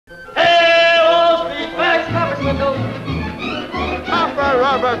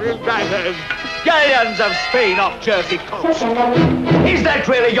Galleons of Spain off Jersey coast. Is that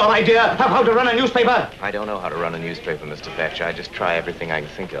really your idea of how to run a newspaper? I don't know how to run a newspaper, Mr. Thatcher. I just try everything I can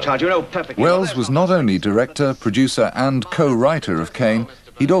think of. Charge, you know perfectly. Wells was not only director, producer and co-writer of Kane,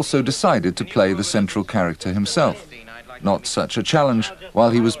 he'd also decided to play the central character himself. Not such a challenge while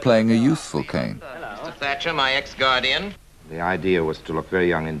he was playing a youthful Kane. Mr. Thatcher, my ex-guardian. The idea was to look very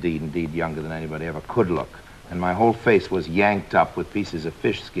young indeed younger than anybody ever could look. And my whole face was yanked up with pieces of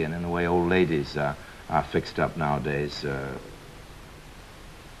fish skin in the way old ladies are fixed up nowadays.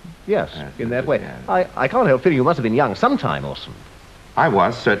 Yes, in that way. Yeah. I can't help feeling you must have been young sometime, Orson. I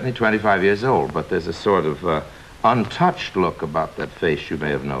was, certainly 25 years old, but there's a sort of untouched look about that face you may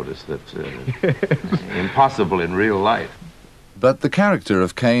have noticed that's impossible in real life. But the character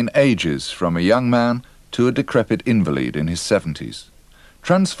of Kane ages from a young man to a decrepit invalid in his 70s.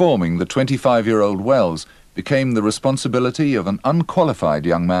 Transforming the 25-year-old Wells became the responsibility of an unqualified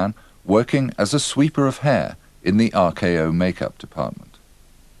young man working as a sweeper of hair in the RKO makeup department.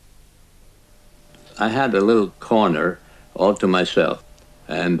 I had a little corner all to myself,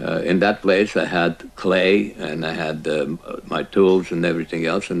 and in that place I had clay and I had my tools and everything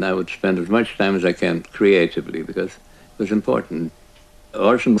else, and I would spend as much time as I can creatively because it was important.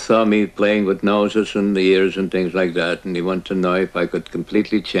 Orson saw me playing with noses and ears and things like that, and he wanted to know if I could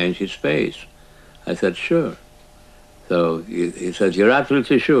completely change his face. I said, sure. So he said, you're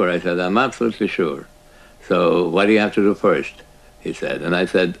absolutely sure? I said, I'm absolutely sure. So what do you have to do first? He said, and I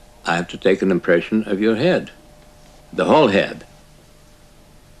said, I have to take an impression of your head, the whole head.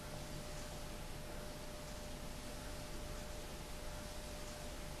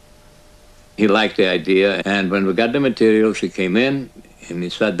 He liked the idea, and when we got the materials, he came in, and he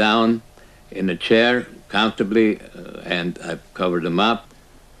sat down in a chair comfortably, and I covered him up,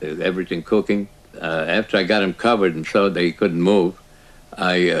 everything cooking. After I got him covered and so that he couldn't move,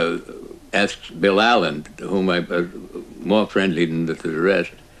 I asked Bill Allen, whom I was more friendly than the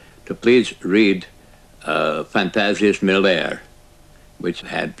rest, to please read Fantasias Miller, which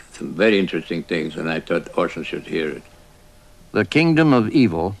had some very interesting things, and I thought Orson should hear it. The Kingdom of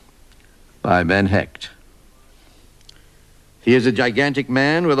Evil by Ben Hecht. He is a gigantic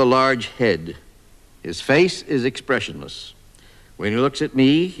man with a large head. His face is expressionless. When he looks at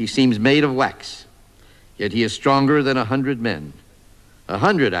me, he seems made of wax. Yet he is stronger than 100 men.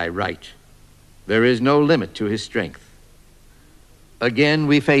 100, I write. There is no limit to his strength. Again,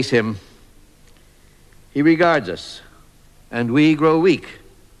 we face him. He regards us, and we grow weak.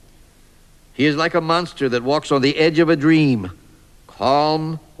 He is like a monster that walks on the edge of a dream,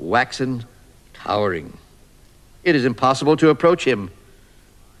 calm, waxen, towering. It is impossible to approach him.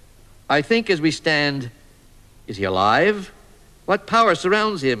 I think as we stand, is he alive? What power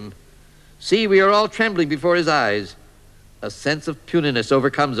surrounds him? See, we are all trembling before his eyes. A sense of puniness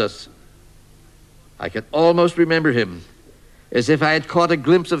overcomes us. I can almost remember him, as if I had caught a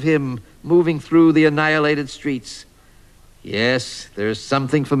glimpse of him moving through the annihilated streets. Yes, there's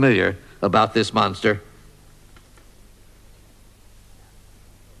something familiar about this monster.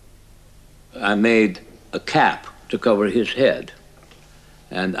 I made a cap to cover his head,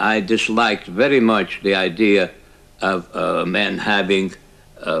 and I disliked very much the idea of a man having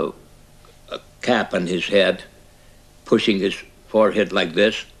a cap on his head, pushing his forehead like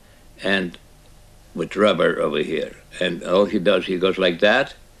this, and with rubber over here. And all he does, he goes like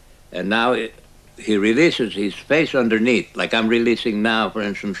that, and now he releases his face underneath, like I'm releasing now, for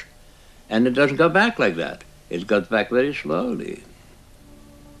instance, and it doesn't go back like that. It goes back very slowly.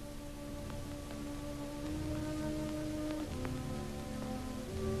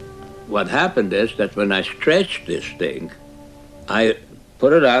 What happened is that when I stretched this thing, I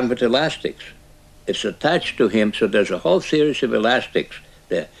put it on with elastics. It's attached to him, so there's a whole series of elastics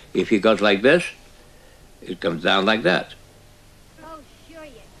there. If he goes like this, it comes down like that. Oh, sure,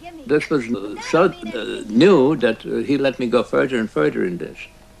 you give me. This was so new that he let me go further and further in this.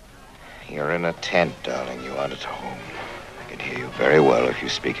 You're in a tent, darling. You aren't at home. I can hear you very well if you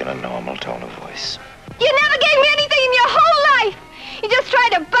speak in a normal tone of voice. You never gave me anything in your whole life. You just tried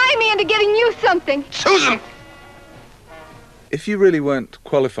to buy me into getting you something. Susan! If you really weren't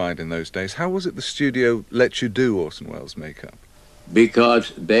qualified in those days, how was it the studio let you do Orson Welles' makeup?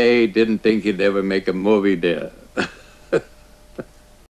 Because they didn't think he'd ever make a movie there.